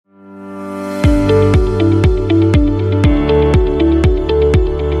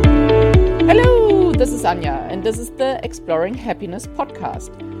and this is the Exploring Happiness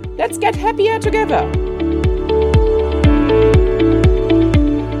podcast. Let's get happier together!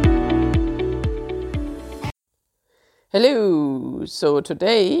 Hello! So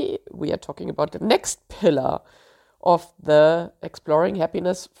today we are talking about the next pillar of the Exploring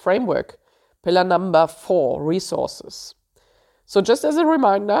Happiness framework. Pillar number 4, resources. So just as a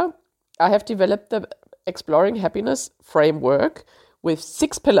reminder, I have developed the Exploring Happiness framework with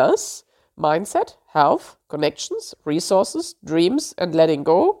 6 pillars: mindset, health, connections, resources, dreams, and letting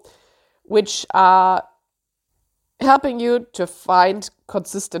go, which are helping you to find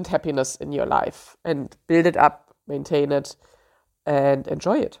consistent happiness in your life and build it up, maintain it, and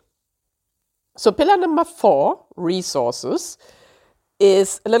enjoy it. So pillar number 4, resources,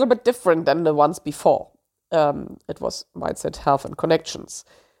 is a little bit different than the ones before. It was mindset, health, and connections.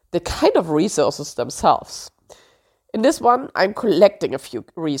 The kind of resources themselves. In this one, I'm collecting a few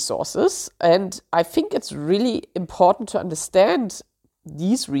resources, and I think it's really important to understand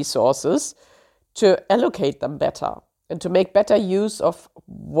these resources to allocate them better and to make better use of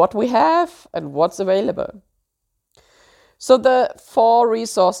what we have and what's available. So the 4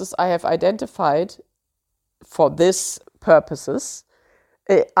 resources I have identified for this purposes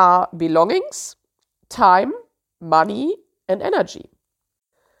are belongings, time, money, and energy.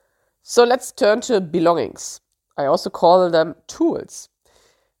 So let's turn to belongings. I also call them tools.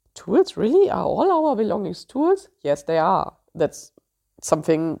 Tools, really? Are all our belongings tools? Yes, they are. That's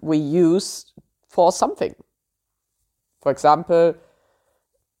something we use for something. For example,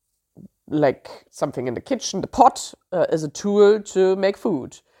 like something in the kitchen, the pot is a tool to make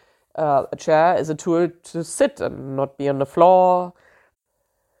food. A chair is a tool to sit and not be on the floor.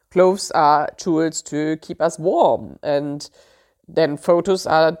 Clothes are tools to keep us warm, and then photos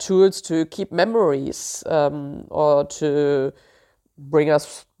are tools to keep memories or to bring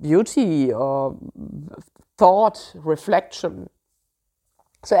us beauty or thought, reflection.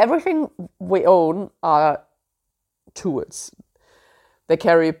 So everything we own are tools. They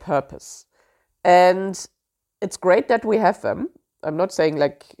carry purpose. And it's great that we have them. I'm not saying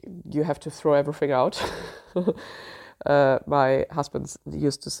like you have to throw everything out. My husband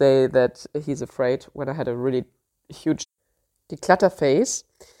used to say that he's afraid when I had a really huge declutter phase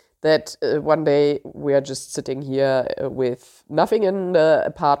that one day we are just sitting here with nothing in the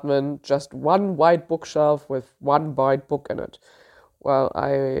apartment, just one white bookshelf with one white book in it. Well,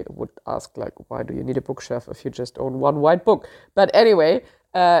 I would ask, like, why do you need a bookshelf if you just own one white book? But anyway,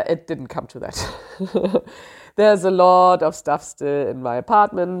 it didn't come to that. There's a lot of stuff still in my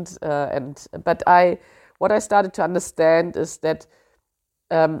apartment, but what I started to understand is that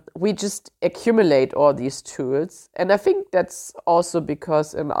we just accumulate all these tools. And I think that's also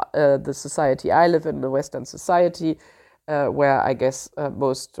because in the society I live in, the Western society, where I guess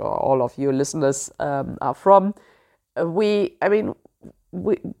most or all of you listeners are from,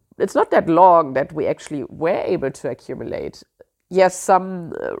 it's not that long that we actually were able to accumulate. Yes,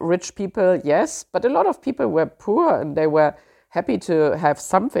 some rich people, yes, but a lot of people were poor and they were happy to have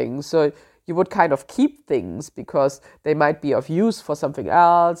something. So you would kind of keep things because they might be of use for something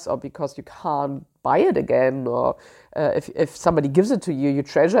else, or because you can't buy it again, or if somebody gives it to you, you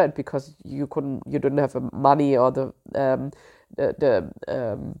treasure it because you didn't have the money or the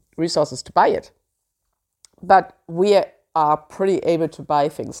resources to buy it. But we are pretty able to buy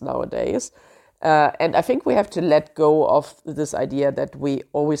things nowadays, and I think we have to let go of this idea that we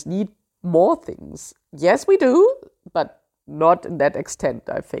always need more things. Yes, we do, but not in that extent,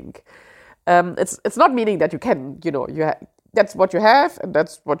 I think. It's not meaning that you can, that's what you have and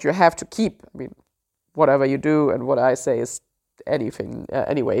that's what you have to keep. I mean, whatever you do and what I say is anything,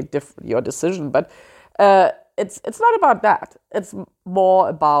 anyway, your decision. But it's not about that. It's more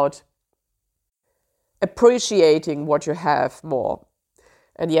about appreciating what you have more.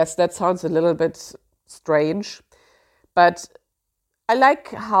 And yes, that sounds a little bit strange, but I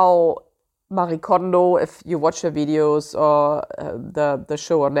like how Marie Kondo, if you watch her videos or the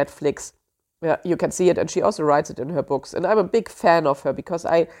show on Netflix, you can see it, and she also writes it in her books. And I'm a big fan of her because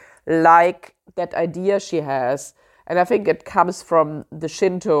I like that idea she has. And I think it comes from the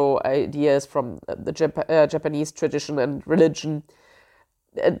Shinto ideas, from the Japanese tradition and religion,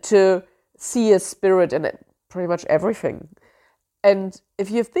 to see a spirit in pretty much everything. And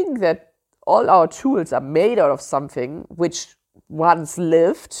if you think that all our tools are made out of something which once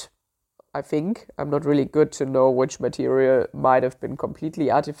lived, I think, I'm not really good to know which material might have been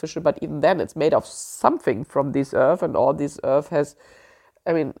completely artificial, but even then it's made of something from this earth, and all this earth has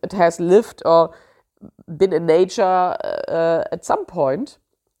lived or been in nature at some point,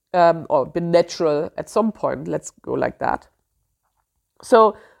 or been natural at some point, let's go like that.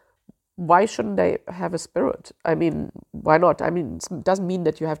 So why shouldn't they have a spirit? I mean, why not? I mean, it doesn't mean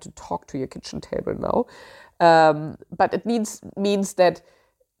that you have to talk to your kitchen table now, but it means that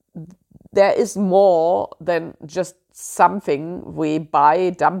there is more than just something we buy,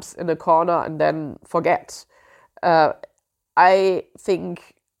 dumps in a corner, and then forget. I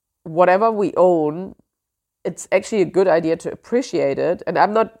think whatever we own, it's actually a good idea to appreciate it. And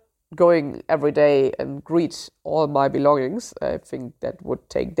I'm not going every day and greet all my belongings. I think that would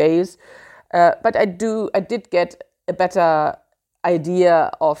take days. But I did get a better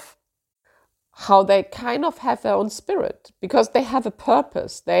idea of how they kind of have their own spirit, because they have a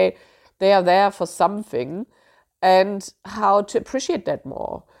purpose. They are there for something, and how to appreciate that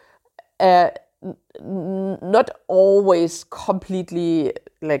more. Not always completely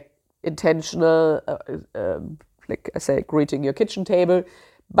like intentional, like I say, greeting your kitchen table,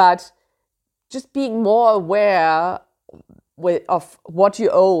 but just being more aware of what you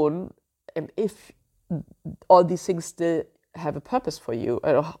own, and if all these things still have a purpose for you,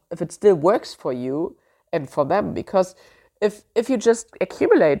 or if it still works for you and for them. Because if you just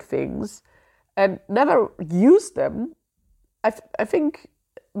accumulate things and never use them, I think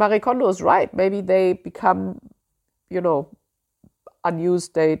Marie Kondo is right. Maybe they become,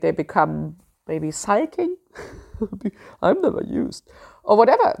 unused. They become maybe sulking. I'm never used. Or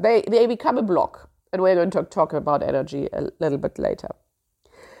whatever. They become a block. And we're going to talk about energy a little bit later.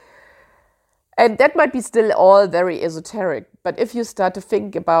 And that might be still all very esoteric. But if you start to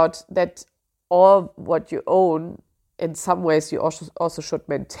think about that, all what you own, in some ways you also should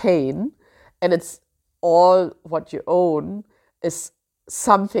maintain. And it's all what you own is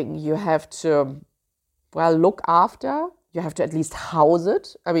something you have to, look after. You have to at least house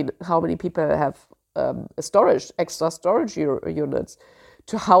it. I mean, how many people have extra storage units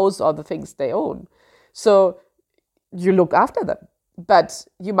to house all the things they own? So you look after them, but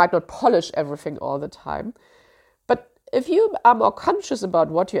you might not polish everything all the time. But if you are more conscious about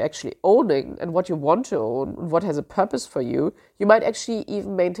what you're actually owning and what you want to own and what has a purpose for you, you might actually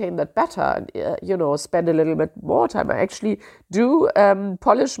even maintain that better and, spend a little bit more time. I actually do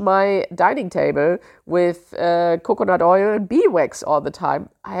polish my dining table with coconut oil and bee wax all the time.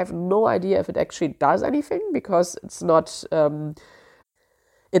 I have no idea if it actually does anything, because it's not,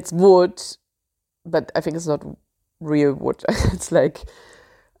 it's wood, but I think it's not real wood. It's like,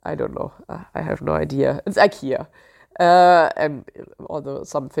 I don't know. I have no idea. It's IKEA. And although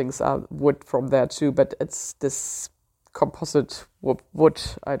some things are wood from there too, but it's this composite wood.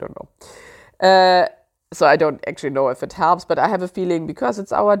 I don't know. So I don't actually know if it helps, but I have a feeling, because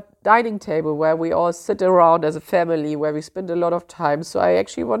it's our dining table where we all sit around as a family, where we spend a lot of time. So I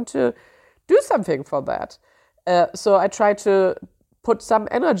actually want to do something for that. So I try to put some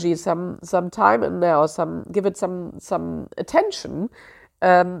energy, some time in there, or give it some attention,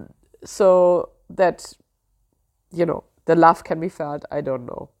 so that, the love can be felt. I don't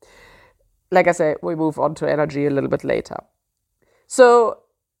know. Like I say, we move on to energy a little bit later. So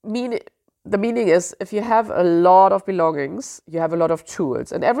the meaning is, if you have a lot of belongings, you have a lot of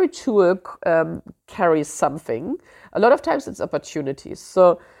tools, and every tool carries something. A lot of times it's opportunities.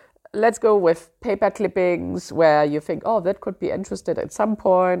 So let's go with paper clippings, where you think, oh, that could be interesting at some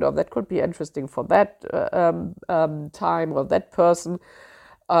point, or that could be interesting for that time or that person.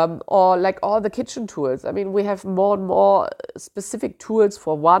 Or like all the kitchen tools. I mean, we have more and more specific tools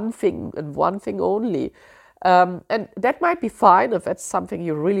for one thing and one thing only. And that might be fine if that's something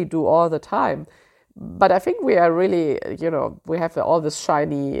you really do all the time. But I think we are really, we have all this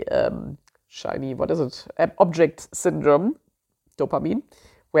shiny, what is it? Object syndrome, dopamine,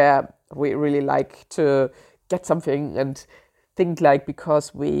 where we really like to get something and think like,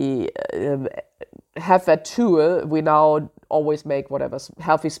 because we have that tool, we now always make whatever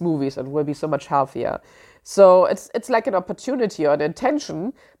healthy smoothies and will be so much healthier. So it's like an opportunity or an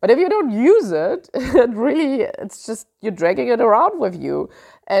intention, but if you don't use it, it's just you're dragging it around with you.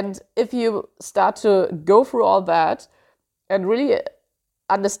 And if you start to go through all that and really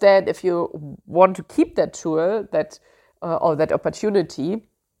understand if you want to keep that tool, that or that opportunity,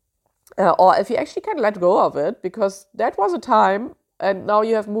 or if you actually can let go of it, because that was a time and now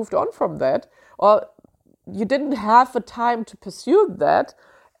you have moved on from that, or you didn't have the time to pursue that,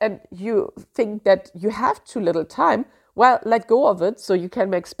 and you think that you have too little time, well, let go of it so you can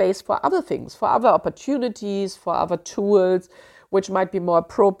make space for other things, for other opportunities, for other tools, which might be more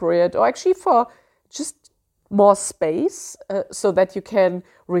appropriate, or actually for just more space, so that you can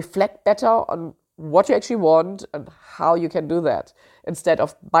reflect better on what you actually want and how you can do that, instead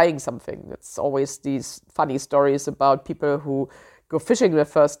of buying something. It's always these funny stories about people who go fishing the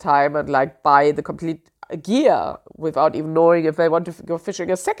first time and like buy the complete gear without even knowing if they want to go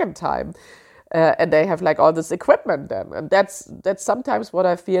fishing a second time. And they have like all this equipment then, and that's sometimes what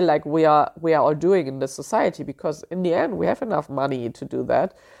I feel like we are all doing in this society, because in the end we have enough money to do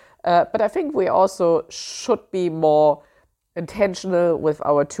that, but I think we also should be more intentional with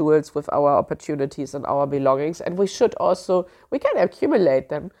our tools, with our opportunities and our belongings, and we can accumulate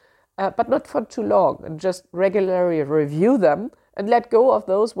them, but not for too long, and just regularly review them and let go of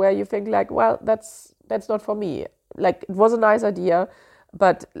those where you think like, well, that's not for me. Like, it was a nice idea,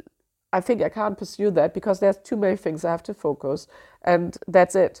 but I think I can't pursue that because there's too many things I have to focus, and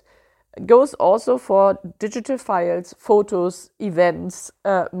that's it. It goes also for digital files, photos, events,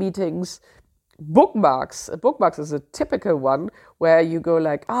 meetings, bookmarks. Bookmarks is a typical one where you go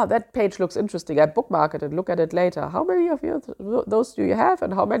like, that page looks interesting. I bookmark it and look at it later. How many of those do you have,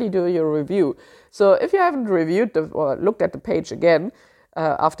 and how many do you review? So if you haven't reviewed or looked at the page again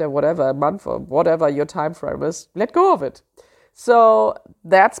after whatever, a month or whatever your time frame is, let go of it. So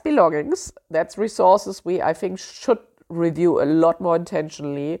that's belongings, that's resources I think should review a lot more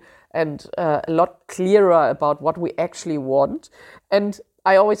intentionally and a lot clearer about what we actually want. And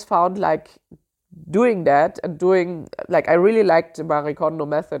I always found like doing that and I really liked the Marie Kondo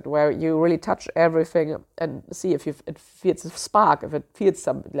method, where you really touch everything and see if it feels a spark, if it feels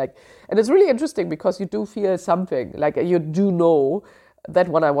something like, and it's really interesting because you do feel something, like you do know that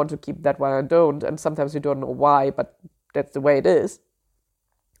one I want to keep, that one I don't, and sometimes you don't know why, but that's the way it is.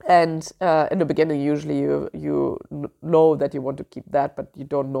 And in the beginning, usually you know that you want to keep that, but you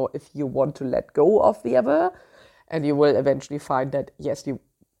don't know if you want to let go of the other. And you will eventually find that, yes, you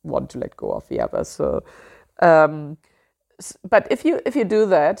want to let go of the other. So, but if you do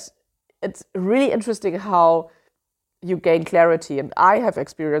that, it's really interesting how you gain clarity. And I have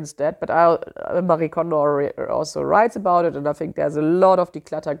experienced that, but Marie Kondo also writes about it. And I think there's a lot of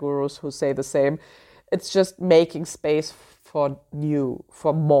declutter gurus who say the same. It's just making space for new,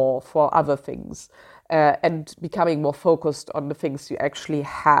 for more, for other things, and becoming more focused on the things you actually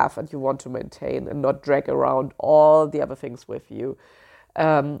have and you want to maintain, and not drag around all the other things with you.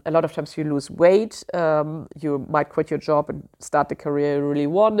 A lot of times you lose weight, you might quit your job and start the career you really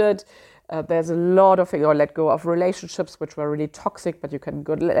wanted. There's a lot of things, or let go of relationships which were really toxic, but you can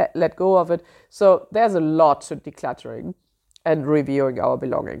let go of it. So there's a lot to decluttering and reviewing our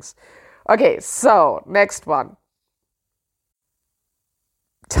belongings. Okay, so next one.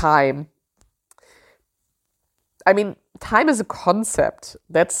 Time. I mean, time is a concept.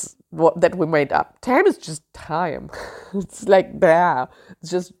 That we made up. Time is just time. It's like there. It's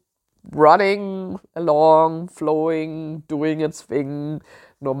just running along, flowing, doing its thing,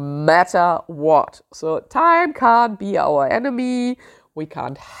 no matter what. So time can't be our enemy. We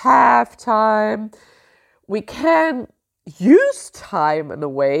can't have time. We can use time in a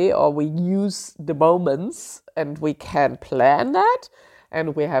way, or we use the moments, and we can plan that.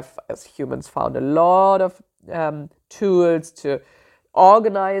 And we have, as humans, found a lot of tools to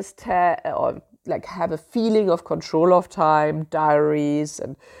organize or like have a feeling of control of time, diaries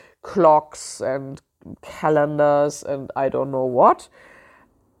and clocks and calendars and I don't know what.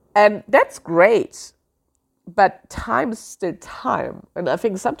 And that's great, but time is still time. And I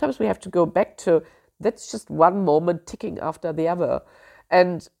think sometimes we have to go back to, that's just one moment ticking after the other.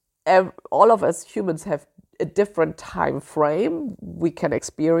 And all of us humans have a different time frame. We can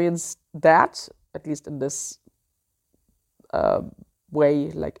experience that, at least in this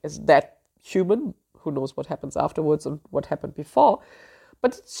way, like as that human, who knows what happens afterwards and what happened before.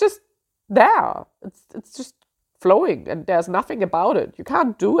 But it's just there. It's just flowing, and there's nothing about it. You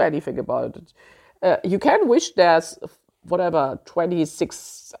can't do anything about it. You can wish there's,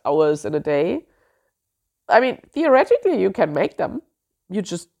 26 hours in a day. I mean, theoretically, you can make them. You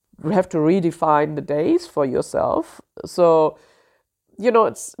just have to redefine the days for yourself. So,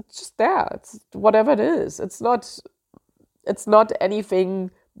 it's just there. It's whatever it is. It's not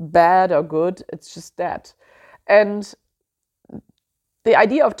anything bad or good. It's just that. And the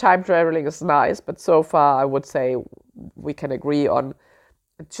idea of time traveling is nice, but so far I would say we can agree on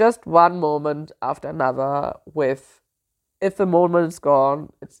just one moment after another if the moment is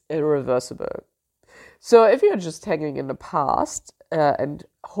gone, it's irreversible. So if you're just hanging in the past and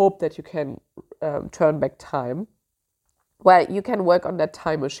hope that you can turn back time, well, you can work on that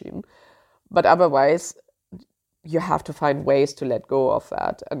time machine. But otherwise, you have to find ways to let go of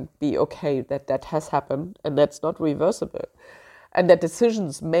that and be okay that that has happened and that's not reversible. And that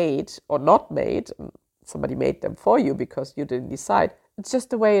decisions made or not made, somebody made them for you because you didn't decide, it's just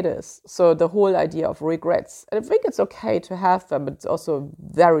the way it is. So the whole idea of regrets, and I think it's okay to have them, but it's also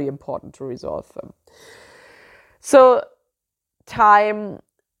very important to resolve them. So time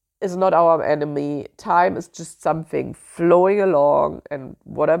is not our enemy. Time is just something flowing along, and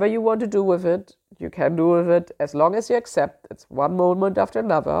whatever you want to do with it, you can do with it as long as you accept it's one moment after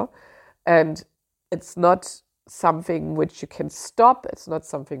another. And it's not something which you can stop. It's not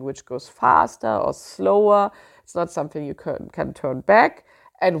something which goes faster or slower. It's not something you can turn back.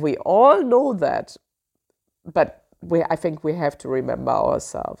 And we all know that. But I think we have to remember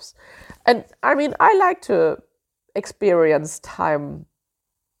ourselves. And I mean, I like to experience time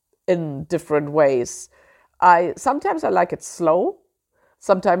in different ways. Sometimes I like it slow.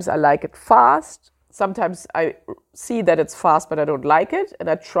 Sometimes I like it fast. Sometimes I see that it's fast, but I don't like it, and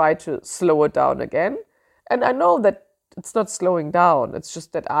I try to slow it down again. And I know that it's not slowing down. It's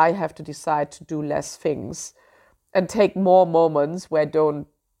just that I have to decide to do less things and take more moments where I don't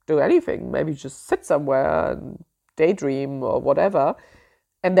do anything. Maybe just sit somewhere and daydream or whatever,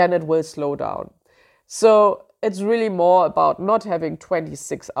 and then it will slow down. So it's really more about not having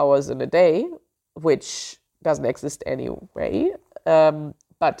 26 hours in a day, which doesn't exist anyway,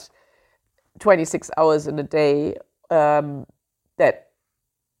 but 26 hours in a day, that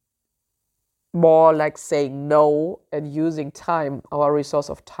more like saying no and using time, our resource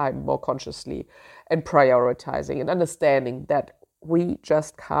of time, more consciously, and prioritizing and understanding that we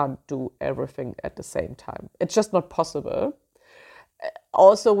just can't do everything at the same time. It's just not possible.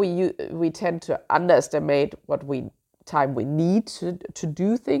 Also, we tend to underestimate what time we need to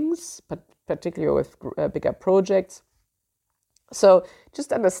do things, but particularly with bigger projects. So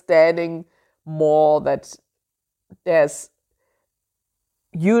just understanding more that there's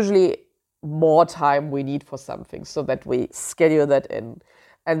usually more time we need for something, so that we schedule that in.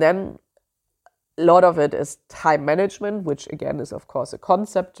 And then a lot of it is time management, which again is of course a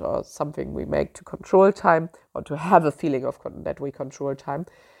concept or something we make to control time or to have a feeling of that we control time.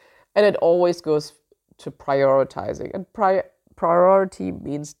 And it always goes to prioritizing. And priority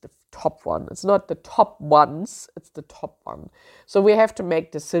means the top one. It's not the top ones, it's the top one. So we have to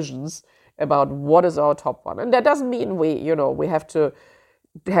make decisions about what is our top one. And that doesn't mean we have to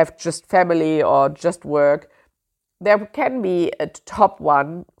have just family or just work. There can be a top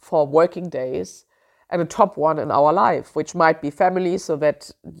one for working days and a top one in our life, which might be family, so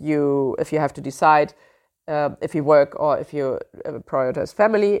that if you have to decide if you work or if you prioritize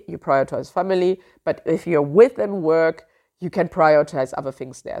family, you prioritize family. But if you're within work, you can prioritize other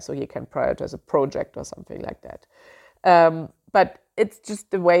things there. So you can prioritize a project or something like that. But it's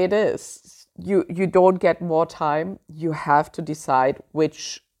just the way it is. You don't get more time. You have to decide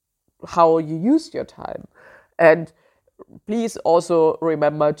how you use your time. And please also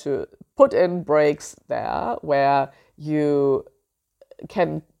remember to put in breaks there where you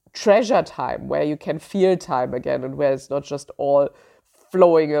can treasure time, where you can feel time again, and where it's not just all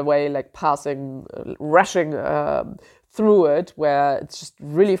flowing away, like rushing through it, where it's just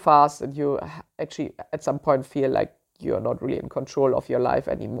really fast and you actually at some point feel like you're not really in control of your life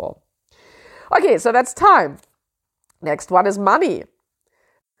anymore. Okay, so that's time. Next one is money.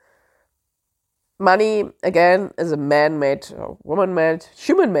 Money, again, is a man-made, or woman-made,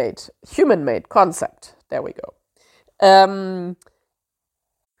 human-made concept. There we go.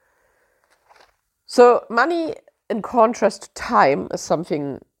 So money, in contrast to time, is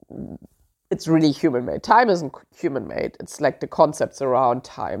something, it's really human-made. Time isn't human-made. It's like the concepts around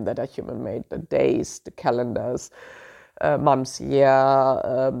time that are human-made, the days, the calendars, months,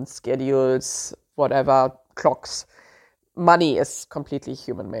 year, schedules, whatever, clocks. Money is completely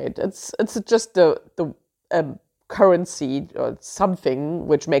human-made. It's just the currency or something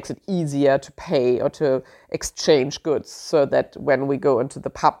which makes it easier to pay or to exchange goods, so that when we go into the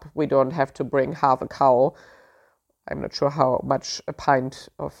pub, we don't have to bring half a cow. I'm not sure how much a pint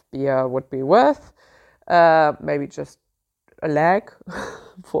of beer would be worth. Maybe just a leg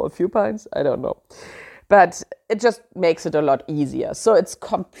for a few pints. I don't know. But it just makes it a lot easier. So it's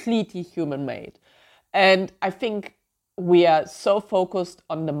completely human-made. And I think we are so focused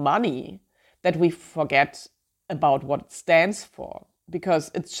on the money that we forget about what it stands for, because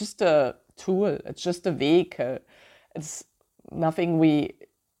it's just a tool, it's just a vehicle. It's nothing we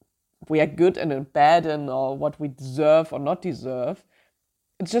are good and bad in, or what we deserve or not deserve.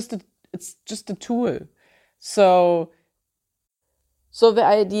 It's just a tool. So the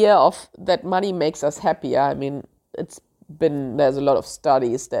idea of that money makes us happier, I mean, there's a lot of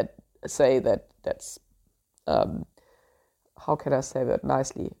studies that say that's how can I say that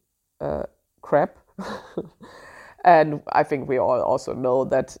nicely? Crap. And I think we all also know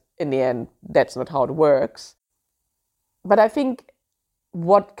that in the end, that's not how it works. But I think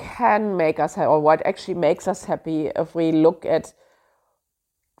what can make us happy, or what actually makes us happy, if we look at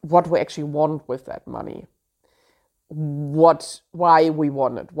what we actually want with that money. why we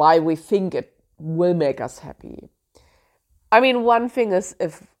want it, why we think it will make us happy. I mean, one thing is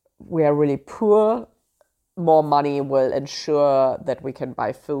if we are really poor, more money will ensure that we can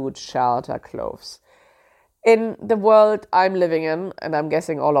buy food, shelter, clothes. In the world I'm living in, and I'm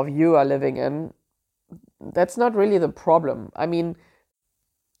guessing all of you are living in, that's not really the problem. I mean,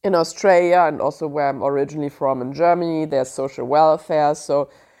 in Australia and also where I'm originally from in Germany, there's social welfare, so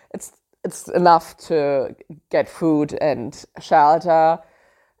it's enough to get food and shelter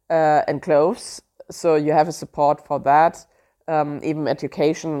and clothes. So you have a support for that. Even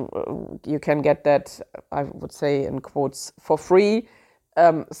education, you can get that, I would say in quotes, for free.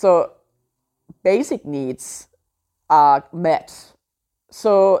 So basic needs are met.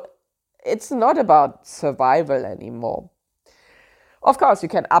 So it's not about survival anymore. Of course, you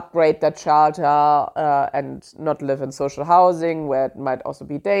can upgrade that shelter and not live in social housing where it might also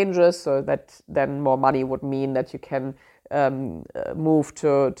be dangerous, so that then more money would mean that you can move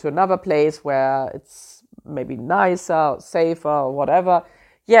to another place where it's maybe nicer, safer, or whatever.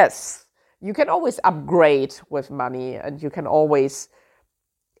 Yes, you can always upgrade with money and you can always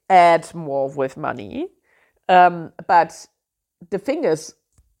add more with money. But the thing is,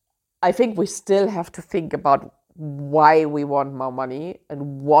 I think we still have to think about why we want more money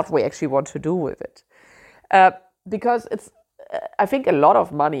and what we actually want to do with it. Because it's, I think, a lot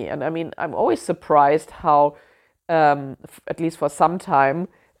of money. And I mean, I'm always surprised how, at least for some time,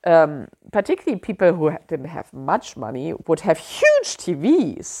 particularly people who didn't have much money would have huge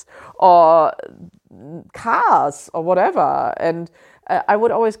TVs or cars or whatever. And I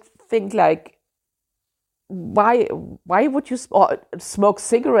would always think like, why would you smoke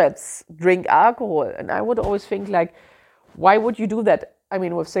cigarettes, drink alcohol? And I would always think like, why would you do that? I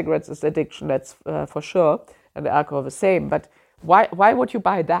mean, with cigarettes it's addiction, that's for sure, and alcohol the same. But why would you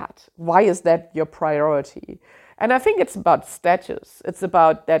buy that? Why is that your priority? And I think it's about status. It's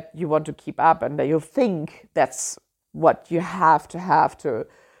about that you want to keep up and that you think that's what you have to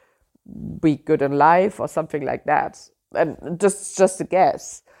be good in life or something like that. And just a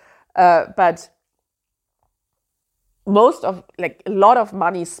guess. But a lot of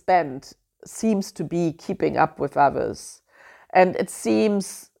money spent seems to be keeping up with others. And it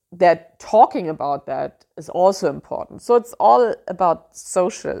seems that talking about that is also important. So it's all about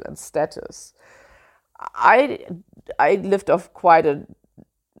social and status. I lived off I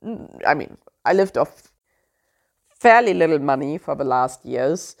lived off fairly little money for the last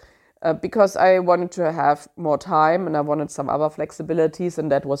years because I wanted to have more time and I wanted some other flexibilities,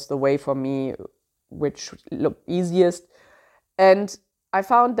 and that was the way for me which looked easiest. And I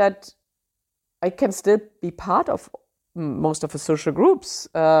found that I can still be part of most of the social groups.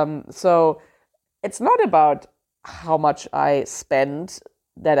 So it's not about how much I spend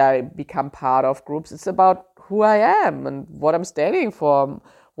that I become part of groups. It's about who I am and what I'm standing for,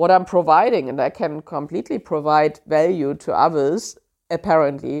 what I'm providing. And I can completely provide value to others,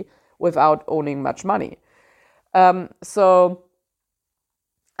 apparently, without owning much money. So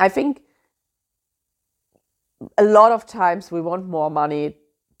I think a lot of times we want more money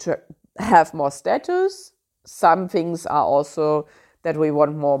to have more status. Some things are also that we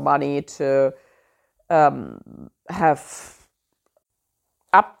want more money to have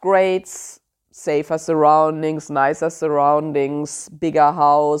upgrades, safer surroundings, nicer surroundings, bigger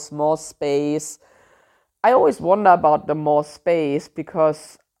house, more space. I always wonder about the more space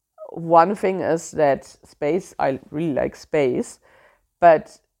because one thing is that space, I really like space,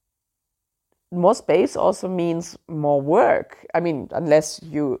 but more space also means more work. I mean, unless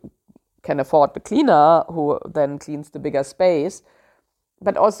you can afford the cleaner who then cleans the bigger space.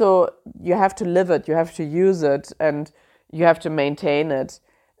 But also you have to live it, you have to use it, and you have to maintain it.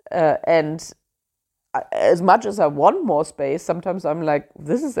 And as much as I want more space, sometimes I'm like,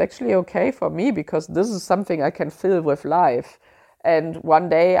 this is actually okay for me because this is something I can fill with life. And one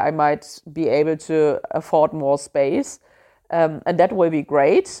day I might be able to afford more space. And that will be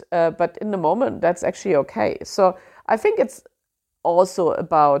great, but in the moment, that's actually okay. So I think it's also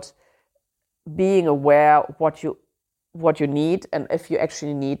about being aware what you need and if you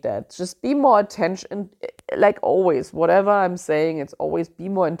actually need that. Just be more attention, like always, whatever I'm saying, it's always be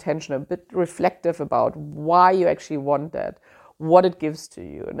more intentional, a bit reflective about why you actually want that, what it gives to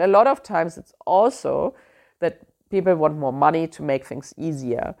you. And a lot of times it's also that people want more money to make things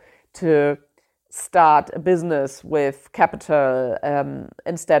easier, to start a business with capital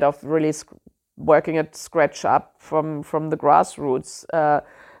instead of really working at scratch up from the grassroots.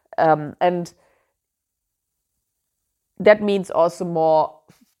 And that means also more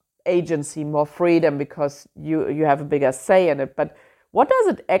agency, more freedom, because you have a bigger say in it. But what does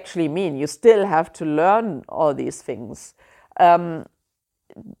it actually mean? You still have to learn all these things.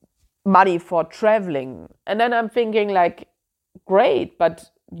 Money for traveling. And then I'm thinking like, great,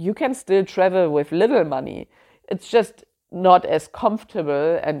 but you can still travel with little money. It's just not as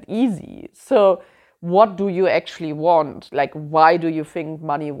comfortable and easy. So what do you actually want? Like, why do you think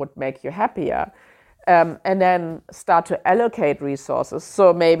money would make you happier? And then start to allocate resources.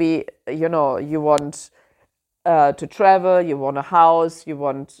 So maybe, you want to travel, you want a house, you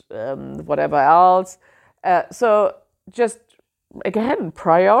want whatever else. So just, again,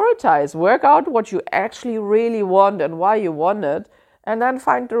 prioritize, work out what you actually really want and why you want it, and then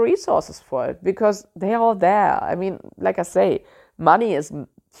find the resources for it, because they are there. I mean, like I say, money is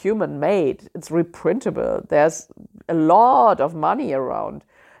human made. It's reprintable. There's a lot of money around,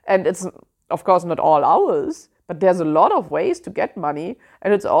 and it's, of course, not all ours, but there's a lot of ways to get money,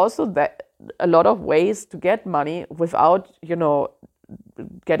 and it's also that a lot of ways to get money without,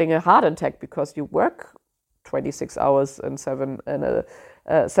 getting a heart attack because you work 26 hours and 7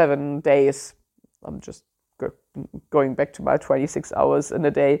 days. I'm just going back to my 26 hours in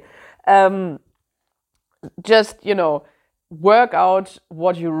a day. Just, work out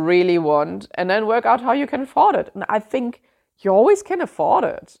what you really want and then work out how you can afford it. And I think you always can afford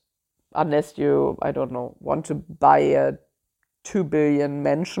it, unless you, I don't know, want to buy a 2 billion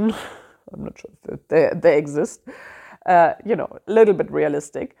mansion. I'm not sure if they exist. A little bit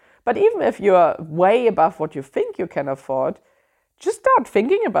realistic. But even if you're way above what you think you can afford, just start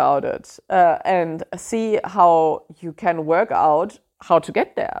thinking about it and see how you can work out how to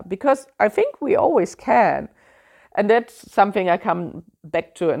get there. Because I think we always can. And that's something I come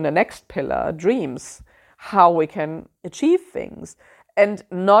back to in the next pillar, dreams, how we can achieve things and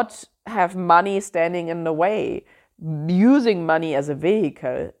not have money standing in the way, using money as a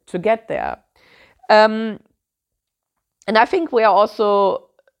vehicle to get there. And I think we are also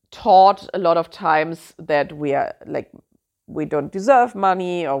taught a lot of times that we are we don't deserve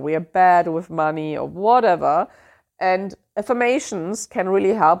money, or we are bad with money, or whatever. And affirmations can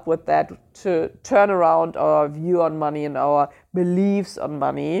really help with that, to turn around our view on money and our beliefs on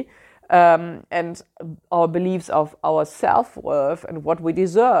money, and our beliefs of our self-worth and what we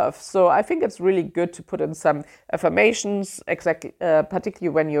deserve. So I think it's really good to put in some affirmations, particularly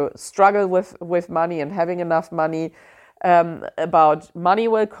when you struggle with money and having enough money, about money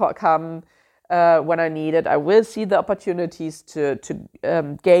will come when I need it. I will see the opportunities to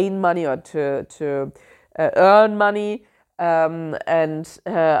gain money or to earn money, and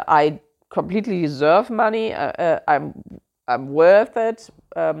I completely deserve money. I'm worth it,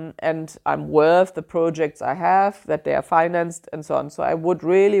 and I'm worth the projects I have, that they are financed, and so on. So I would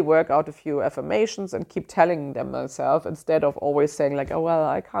really work out a few affirmations and keep telling them myself, instead of always saying like, oh, well,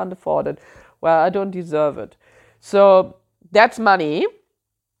 I can't afford it. Well, I don't deserve it. So that's money.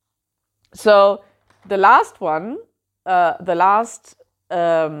 So the last one, the last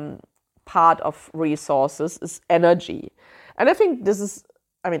part of resources is energy. And I think this is,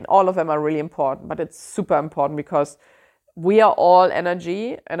 all of them are really important, but it's super important because we are all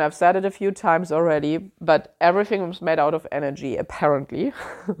energy, and I've said it a few times already, but everything was made out of energy, apparently.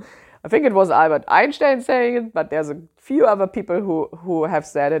 I think it was Albert Einstein saying it, but there's a few other people who have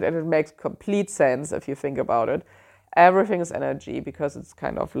said it, and it makes complete sense if you think about it. Everything is energy because it's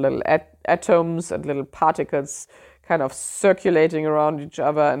kind of little atoms and little particles kind of circulating around each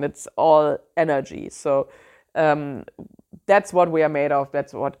other, and it's all energy. So that's what we are made of.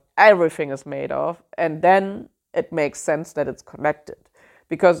 That's what everything is made of. And then it makes sense that it's connected,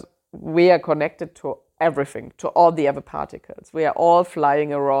 because we are connected to everything, to all the other particles. We are all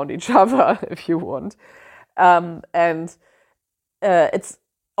flying around each other, if you want. And it's,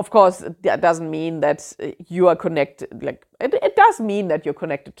 of course, that doesn't mean that you are connected. Like it does mean that you're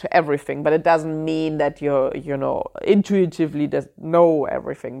connected to everything, but it doesn't mean that you intuitively know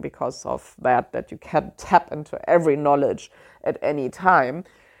everything because of that you can tap into every knowledge at any time.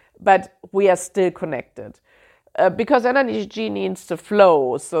 But we are still connected because energy needs to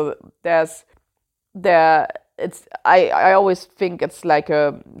flow. So I always think it's like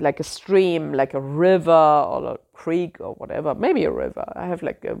a stream, like a river or a creek or whatever, maybe a river. I have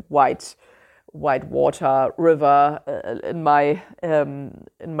like a white water river in my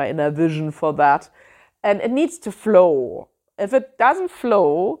inner vision for that, and it needs to flow. If it doesn't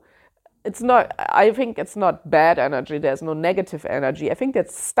flow, I think it's not bad energy. There's no negative energy. I think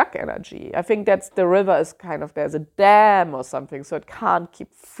that's stuck energy. I think that's the river is kind of, there's a dam or something, so it can't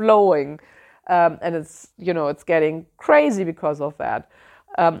keep flowing. And it's getting crazy because of that.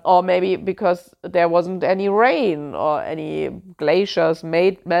 Or maybe because there wasn't any rain or any glaciers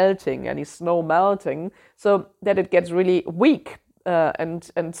melting, any snow melting, so that it gets really weak.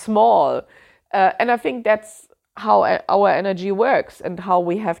 and small. And I think that's how our energy works, and how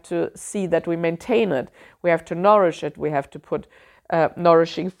we have to see that we maintain it. We have to nourish it. We have to put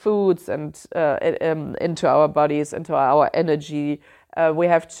nourishing foods and into our bodies, into our energy. We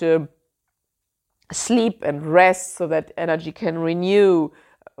have to sleep and rest so that energy can renew,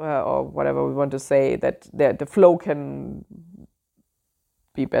 or whatever we want to say, that the flow can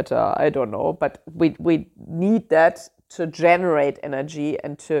be better. I don't know, but we need that to generate energy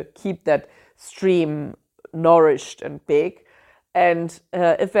and to keep that stream nourished and big. And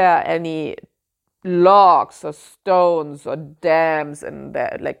if there are any logs or stones or dams, and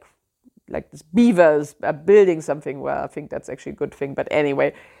like these beavers are building something, well, I think that's actually a good thing. But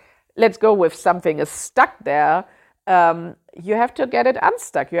anyway, let's go with something is stuck there. You have to get it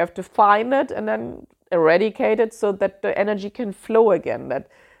unstuck. You have to find it and then eradicate it so that the energy can flow again. That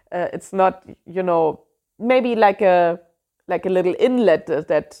it's not, maybe like a little inlet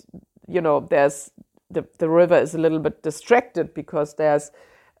that there's the river is a little bit distracted because there's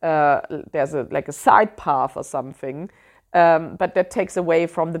a side path or something, but that takes away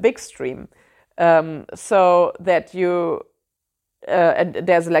from the big stream, so that you and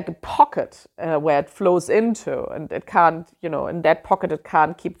there's like a pocket where it flows into, and it can't, in that pocket it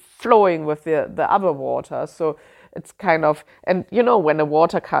can't keep flowing with the other water. So it's kind of, and when the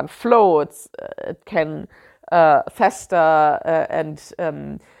water can't flow, it can fester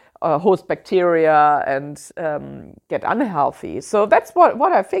and host bacteria and get unhealthy. So that's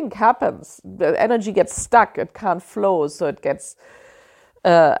what I think happens. The energy gets stuck, it can't flow, so it gets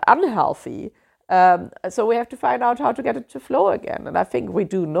unhealthy. So we have to find out how to get it to flow again. And I think we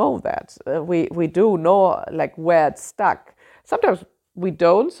do know that. We do know like where it's stuck. Sometimes we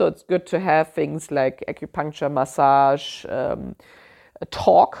don't, so it's good to have things like acupuncture, massage,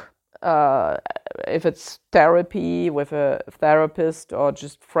 talk. If it's therapy with a therapist, or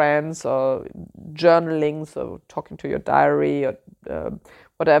just friends, or journaling, so talking to your diary or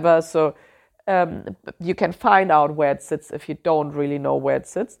whatever. So you can find out where it sits if you don't really know where it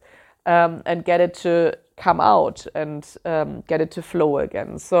sits, and get it to come out and get it to flow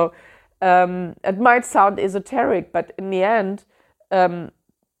again. So it might sound esoteric, but in the end,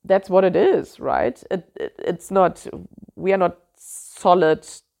 that's what it is, right? It's not, we are not solid,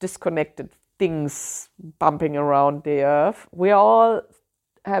 disconnected things bumping around the earth. We all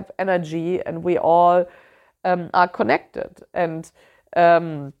have energy, and we all are connected, and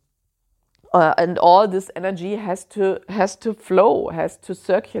all this energy has to flow, has to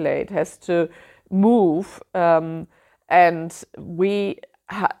circulate, has to move, and we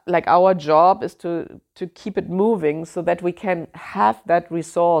like our job is to keep it moving so that we can have that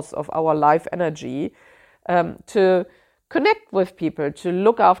resource of our life energy to connect with people, to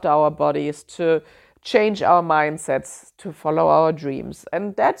look after our bodies, to change our mindsets, to follow our dreams.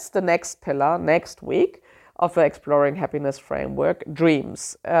 And that's the next pillar next week of the Exploring Happiness framework,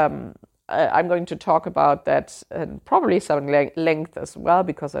 dreams. I'm going to talk about that and probably some length as well,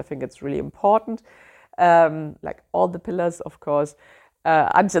 because I think it's really important, like all the pillars, of course.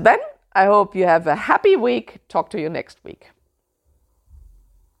 Until then, I hope you have a happy week. Talk to you next week.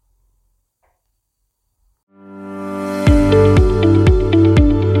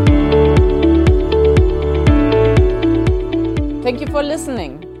 Thank you for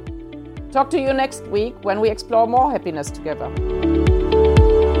listening. Talk to you next week when we explore more happiness together.